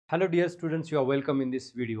Hello dear students, you are welcome in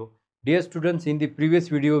this video. Dear students, in the previous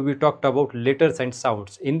video we talked about letters and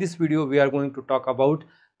sounds. In this video we are going to talk about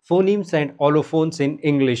phonemes and allophones in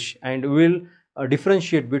English, and we will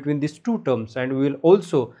differentiate between these two terms, and we will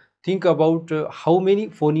also think about how many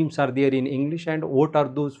phonemes are there in English and what are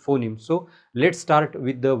those phonemes. So let's start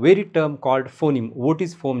with the very term called phoneme. What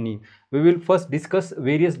is phoneme? We will first discuss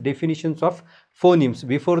various definitions of phonemes.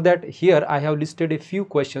 Before that, here I have listed a few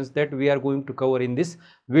questions that we are going to cover in this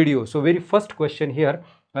video. So very first question here,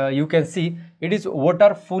 you can see it is what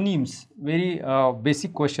are phonemes. Very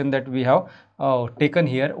basic question that we have taken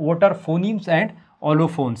here. What are phonemes and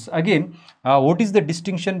allophones? Again, what is the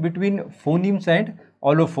distinction between phonemes and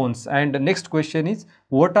allophones? And the next question is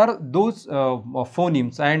what are those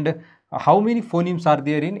phonemes and how many phonemes are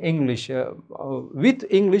there in English? With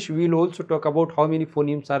English we will also talk about how many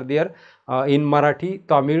phonemes are there in Marathi,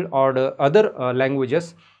 Tamil or other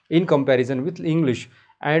languages in comparison with English.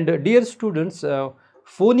 And dear students,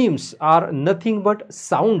 phonemes are nothing but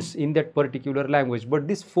sounds in that particular language, but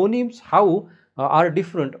these phonemes how are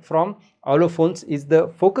different from allophones is the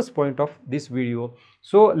focus point of this video.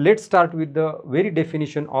 So let's start with the very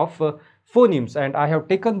definition of phonemes, and I have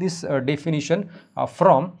taken this definition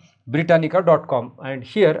from Britannica.com, and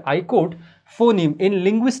here I quote: phoneme in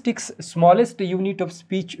linguistics, smallest unit of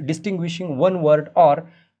speech distinguishing one word or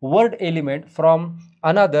word element from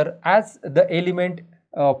another as the element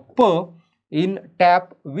per in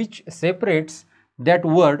tap, which separates that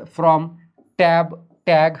word from tab,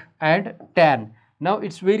 tag and tan. Now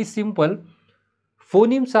it's very simple.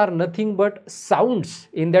 Phonemes are nothing but sounds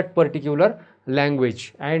in that particular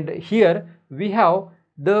language, and here we have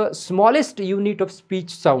the smallest unit of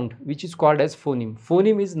speech sound, which is called as phoneme.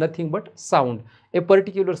 Phoneme is nothing but sound, a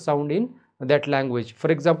particular sound in that language.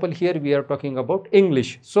 For example, here we are talking about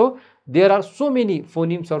English. So there are so many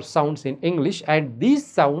phonemes or sounds in English, and these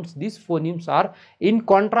sounds, these phonemes are in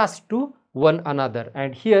contrast to one another.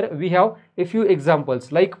 And here we have a few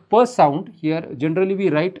examples like per sound. Here generally we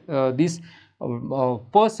write this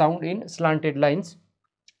per sound in slanted lines.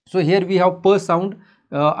 So here we have per sound,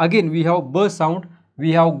 again we have b sound,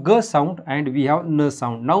 we have g sound and we have n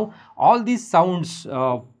sound. Now all these sounds,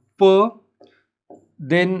 per,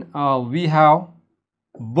 then we have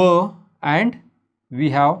b and we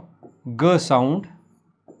have g sound,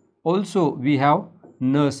 also we have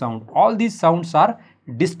n sound. All these sounds are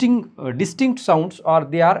distinct sounds, or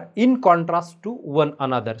they are in contrast to one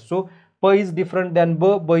another. So p is different than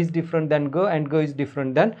b, b is different than g and g is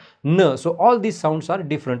different than n. So all these sounds are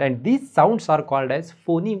different, and these sounds are called as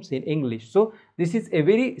phonemes in English. So this is a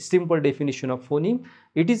very simple definition of phoneme.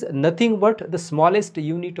 It is nothing but the smallest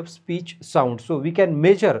unit of speech sound. So we can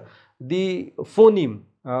measure the phoneme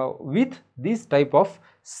with this type of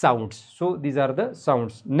sounds. So these are the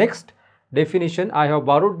sounds. Next definition, I have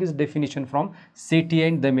borrowed this definition from Sethi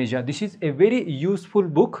and Demeja. This is a very useful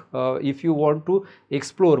book. If you want to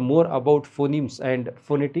explore more about phonemes and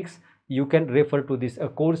phonetics, you can refer to this, A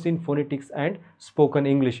Course in Phonetics and Spoken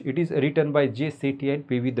English. It is written by J. Sethi and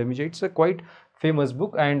P.V. Demeja. It's a quite famous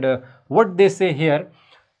book, and what they say here: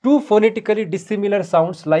 two phonetically dissimilar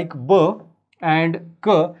sounds like b and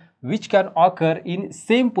k, which can occur in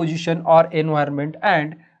same position or environment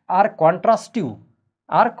and are contrastive,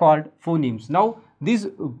 are called phonemes. Now these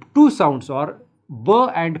two sounds, or b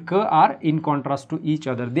and k, are in contrast to each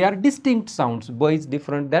other. They are distinct sounds. B is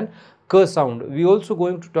different than k sound. We also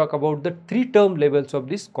going to talk about the three term levels of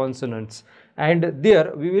these consonants, and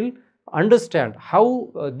there we will understand how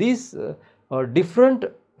these different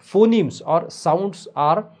phonemes or sounds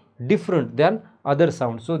are different than other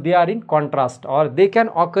sounds. So they are in contrast, or they can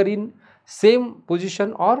occur in same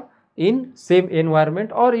position or in same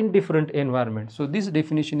environment or in different environment. So this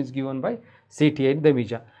definition is given by Sethi and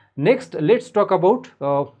Demeja. Next, let's talk about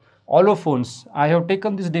allophones. I have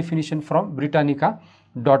taken this definition from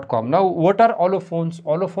Britannica.com. Now what are allophones?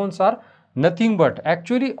 Allophones are nothing but,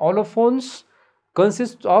 actually allophones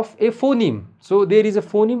consists of a phoneme. So there is a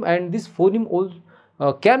phoneme, and this phoneme also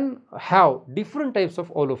can have different types of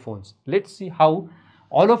allophones. Let's see how.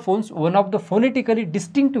 Allophones, one of the phonetically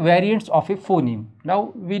distinct variants of a phoneme.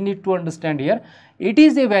 Now we need to understand here, it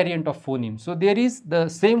is a variant of phoneme. So there is the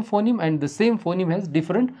same phoneme, and the same phoneme has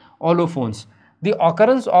different allophones. The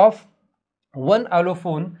occurrence of one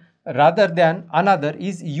allophone rather than another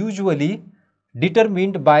is usually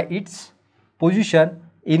determined by its position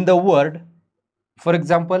in the word. For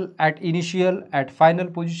example, at initial, at final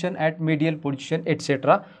position, at medial position,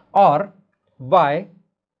 etc., or by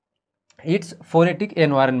its phonetic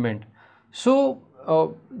environment. So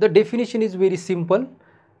the definition is very simple.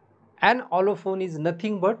 An allophone is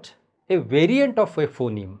nothing but a variant of a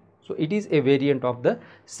phoneme. So it is a variant of the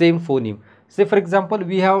same phoneme. Say for example,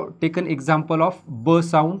 we have taken example of b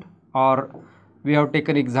sound, or we have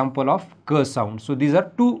taken example of k sound. So these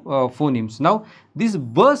are two phonemes. Now this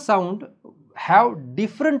b sound have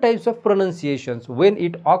different types of pronunciations when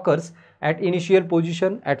it occurs at initial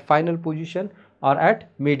position, at final position, or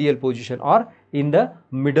at medial position, or in the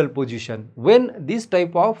middle position. When this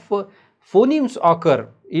type of phonemes occur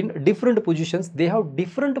in different positions, they have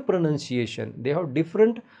different pronunciation, they have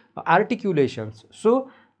different articulations.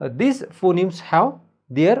 So these phonemes have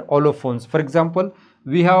their allophones. For example,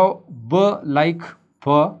 we have b like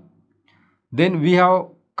p, then we have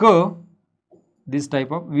k, this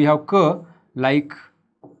type of, we have k like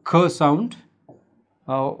k sound.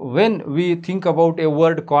 When we think about a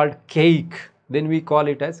word called cake, then we call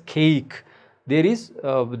it as cake. There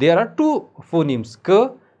are two phonemes, k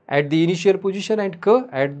at the initial position and k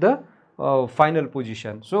at the final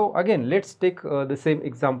position. So again, let's take the same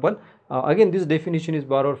example. Again, this definition is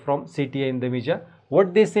borrowed from CTA in the Mija.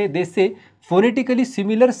 What they say phonetically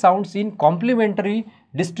similar sounds in complementary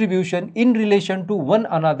distribution in relation to one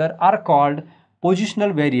another are called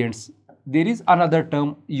positional variants. There is another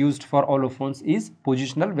term used for allophones is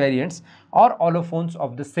positional variants or allophones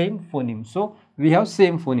of the same phoneme. So we have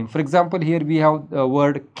same phoneme. For example, here we have the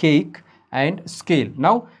word cake and scale.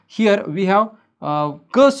 Now here we have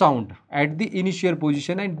k sound at the initial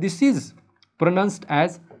position, and this is pronounced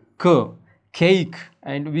as k, cake,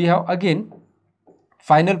 and we have again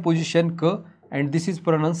final position k, and this is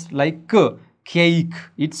pronounced like k, cake.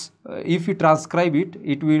 It's if you transcribe it,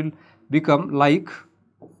 it will become like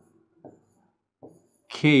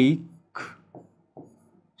cake.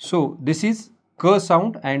 So this is k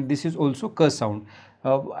sound and this is also k sound.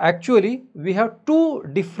 Actually we have two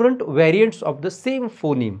different variants of the same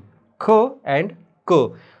phoneme, k and k.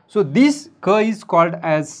 So this k is called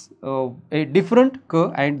as a different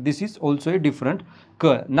k, and this is also a different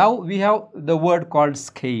k. Now we have the word called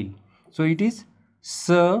scale. So it is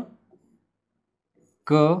s,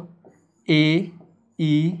 k, a,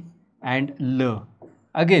 e and l.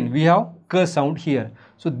 Again we have k sound here.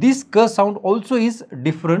 So this k sound also is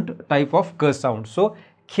different type of k sound. So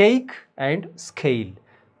cake and scale,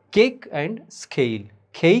 cake and scale,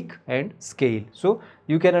 cake and scale. So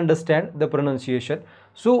you can understand the pronunciation.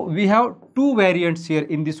 So we have two variants here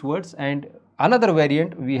in these words, and another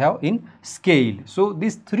variant we have in scale. So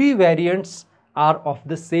these three variants are of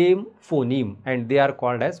the same phoneme and they are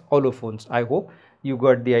called as allophones. I hope you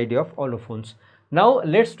got the idea of allophones. Now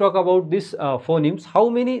let's talk about these phonemes. How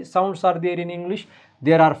many sounds are there in English?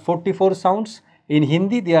 There are 44 sounds. In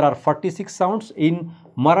Hindi there are 46 sounds. In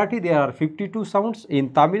Marathi there are 52 sounds. In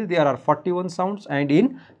Tamil there are 41 sounds, and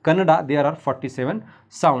in Kannada there are 47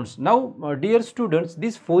 sounds. Now dear students,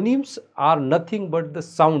 these phonemes are nothing but the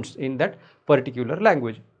sounds in that particular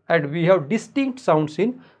language, and we have distinct sounds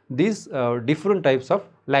in these different types of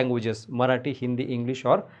languages: Marathi, Hindi, English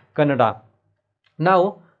or Kannada.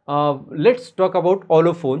 Now let's talk about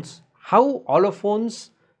allophones. How allophones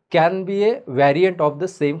can be a variant of the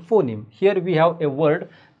same phoneme. Here we have a word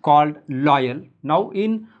called loyal. Now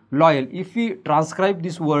in loyal, if we transcribe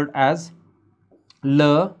this word as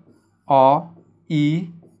l, o, e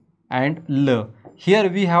and l, here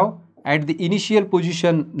we have at the initial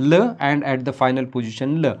position l and at the final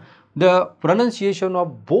position l. The pronunciation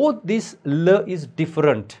of both this l is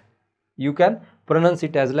different. You can pronounce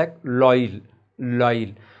it as like loyal,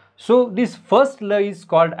 loyal. So this first l is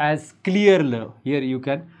called as clear l. Here you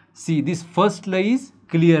can see this first l is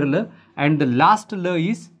clear l and the last l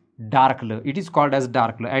is dark l. It is called as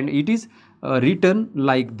dark l, and it is written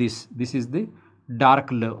like this. This is the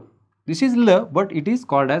dark l. This is l, but it is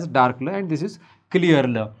called as dark l, and this is clear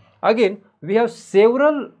l. Again, we have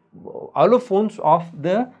several allophones of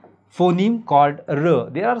the phoneme called r.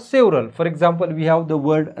 There are several. For example, we have the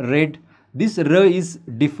word red. This r is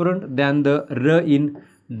different than the r in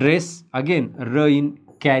dress, again r in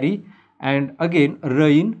carry, and again r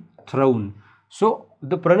in throne. So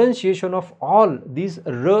the pronunciation of all these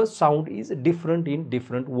r sound is different in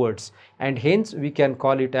different words, and hence we can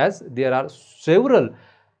call it as there are several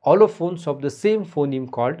allophones of the same phoneme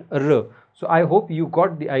called r. So I hope you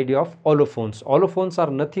got the idea of allophones. Allophones are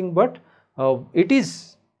nothing but it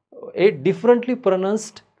is a differently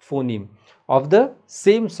pronounced phoneme of the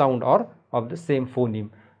same sound or of the same phoneme.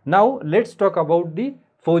 Now let's talk about the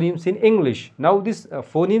phonemes in English. Now these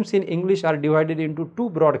phonemes in English are divided into two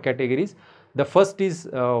broad categories. The first is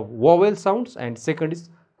vowel sounds, and second is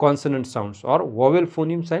consonant sounds, or vowel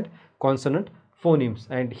phonemes and consonant phonemes.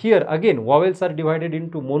 And here again vowels are divided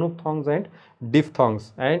into monophthongs and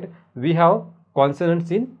diphthongs, and we have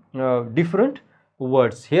consonants in different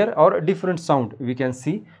words here, or different sound we can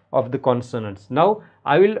see of the consonants. Now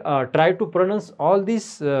I will try to pronounce all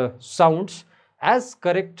these sounds as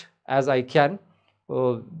correct as I can,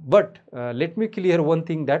 but let me clear one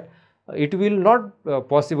thing, that it will not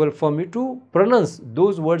possible for me to pronounce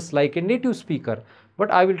those words like a native speaker,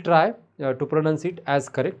 but I will try to pronounce it as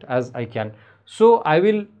correct as I can. So I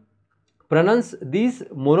will pronounce these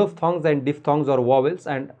monophthongs and diphthongs or vowels,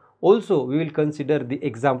 and also we will consider the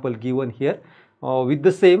example given here with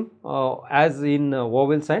the same as in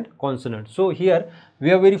vowels and consonants. So here we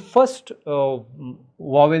have very first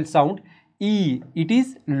vowel sound E. It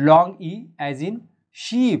is long E as in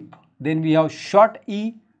sheep. Then we have short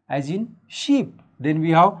E as in sheep. Then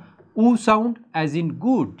we have U sound as in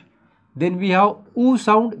good. Then we have U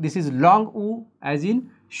sound, this is long U as in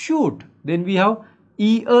shoot. Then we have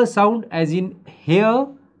E sound as in hair.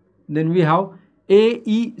 Then we have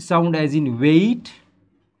AE sound as in wait.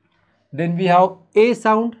 Then we have A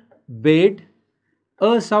sound bed,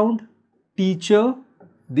 A sound teacher,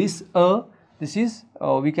 this is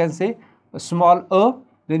we can say a small A.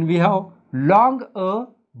 Then we have long A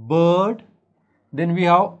bird. Then we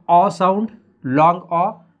have A sound, long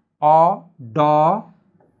A door.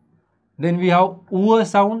 Then we have U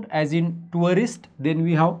sound as in tourist. Then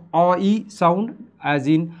we have AE sound as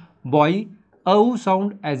in boy, AU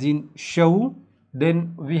sound as in show.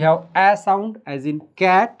 Then we have A sound as in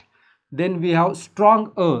cat. Then we have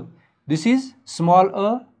strong A. This is small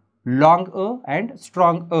A, long A and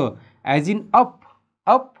strong A as in up,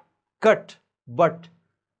 cut, but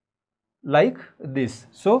like this.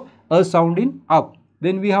 So A sound in up.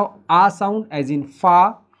 Then we have A sound as in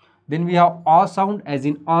far. Then we have A sound as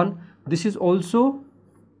in on. This is also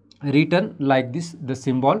written like this, the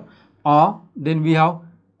symbol A. Then we have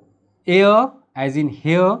air as in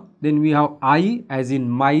hair. Then we have I as in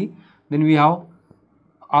my. Then we have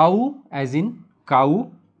Au as in cow.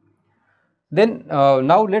 Then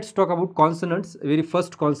now let's talk about consonants. Very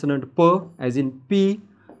first consonant P as in P,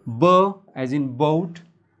 B as in boat.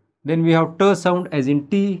 Then we have T sound as in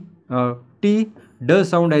T, D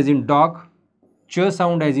sound as in dog, Ch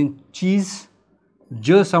sound as in cheese,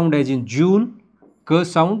 J sound as in June, K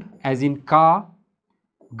sound as in car,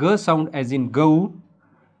 G sound as in go.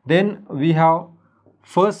 Then we have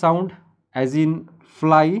F sound as in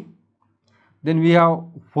fly. Then we have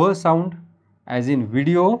V sound as in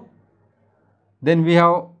video. Then we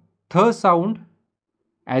have Th sound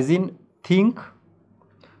as in think.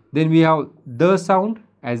 Then we have D sound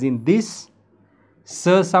as in this,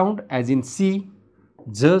 S sound as in see,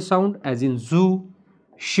 Z sound as in zoo,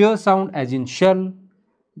 Sh sound as in shell,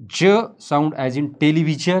 J sound as in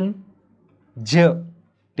television, J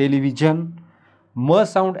television, M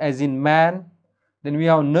sound as in man. Then we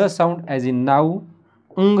have N sound as in now,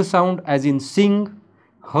 Ng sound as in sing,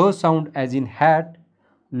 H sound as in hat,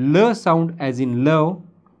 L sound as in love,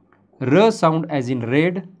 R sound as in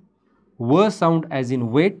red, W sound as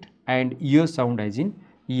in wet, and Y sound as in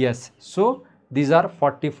yes. So these are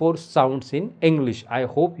 44 sounds in English. I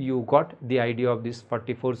hope you got the idea of these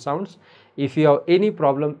 44 sounds. If you have any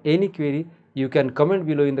problem, any query, you can comment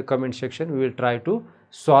below in the comment section. We will try to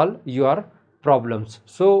solve your problems.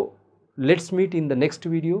 So let's meet in the next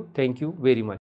video. Thank you very much.